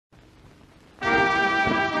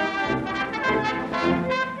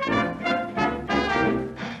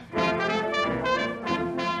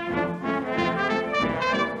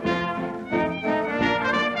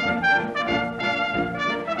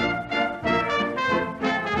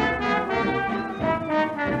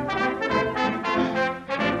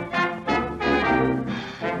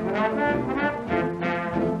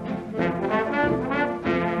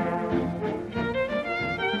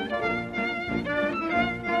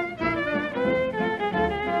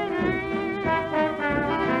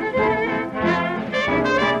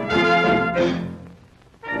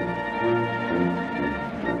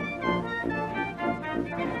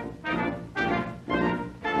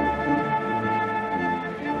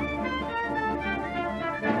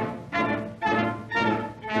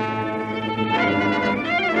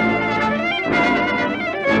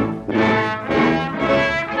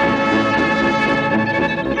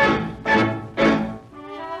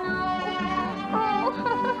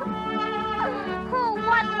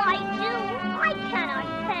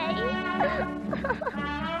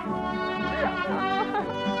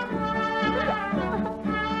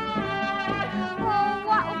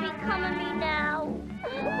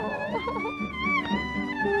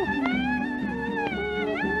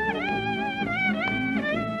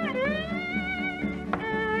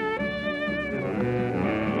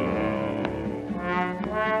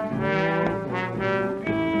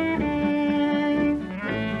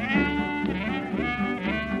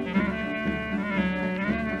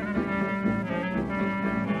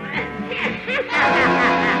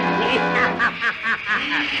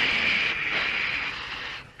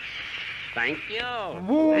Thank you.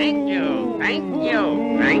 Thank you. Thank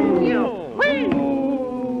you. Thank you.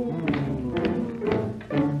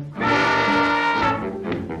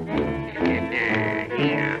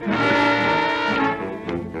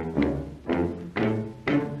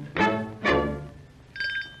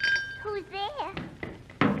 Who's there?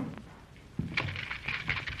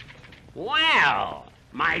 Well,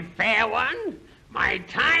 my fair one, my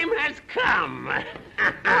time has come.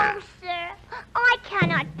 Oh, sir, I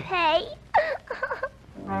cannot pay.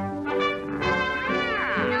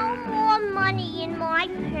 No more money in my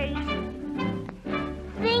purse.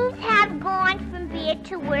 Things have gone from bad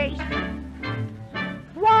to worse.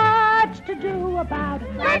 What's to do about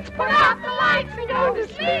it? Let's put out the lights and go to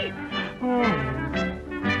sleep.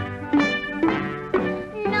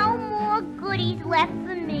 No more goodies left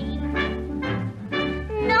for me.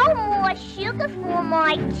 No more sugar for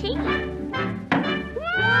my tea.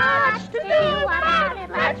 What's to do about it?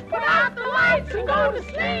 Let's put out the lights and go to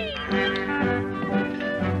sleep.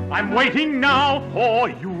 I'm waiting now for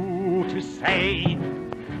you to say,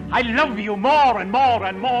 I love you more and more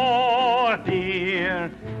and more,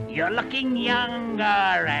 dear. You're looking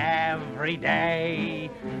younger every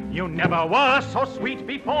day. You never were so sweet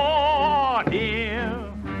before, dear.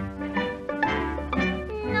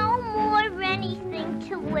 No more anything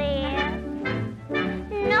to wear.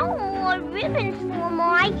 No more ribbons for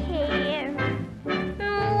my hair.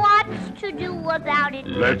 What's to do about it?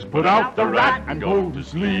 Let's put out the rat and go to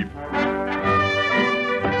sleep.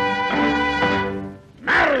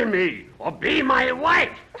 Marry me or be my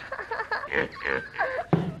wife.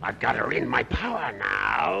 I've got her in my power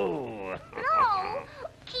now. No,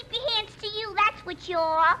 keep your hands to you, that's what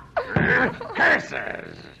you're.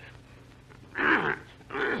 Curses. Come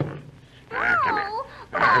here.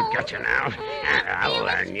 I'll get you now. I'll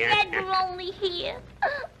learn you. Instead, we're only here.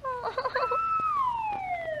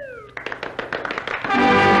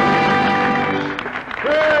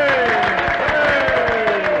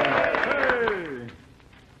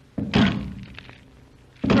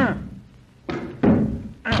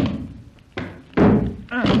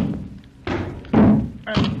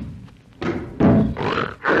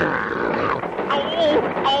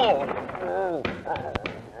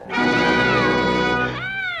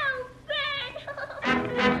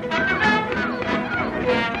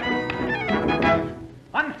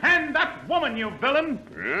 Unhand that woman, you villain!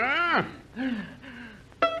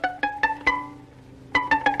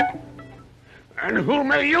 And who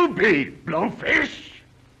may you be, Blowfish?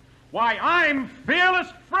 Why, I'm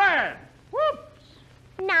Fearless Fred! Whoops!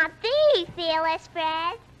 Not the Fearless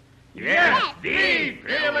Fred. Yes, the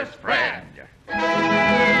Fearless Fred!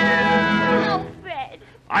 No, Fred.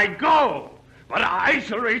 I go, but I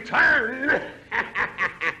shall return.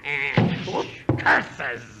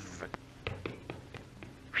 Curses!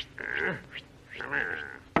 Come here.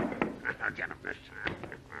 I'll get him this time.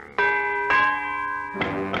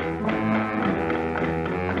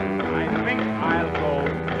 I think I'll go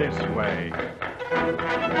this way.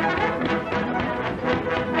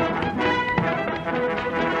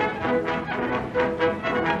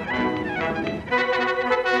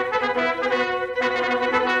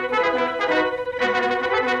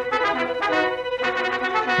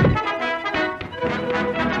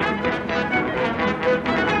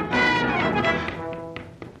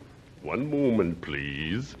 One moment,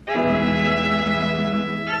 please.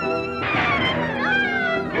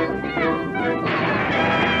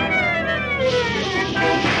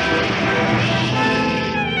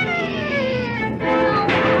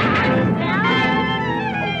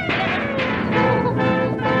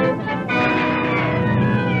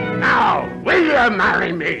 Now, will you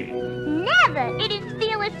marry me? Never. It is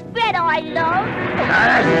Fearless Fred I love.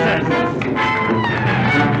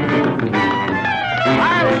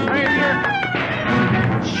 I'll save you!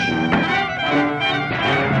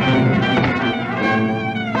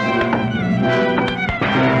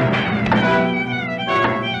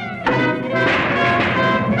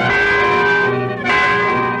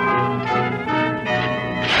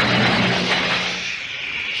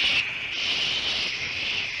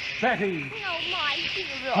 Betty! No, my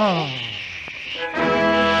hero. Oh.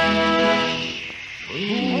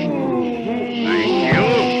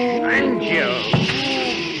 Thank you.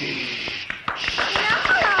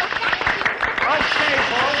 Okay,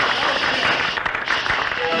 boys,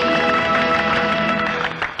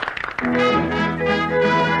 okay.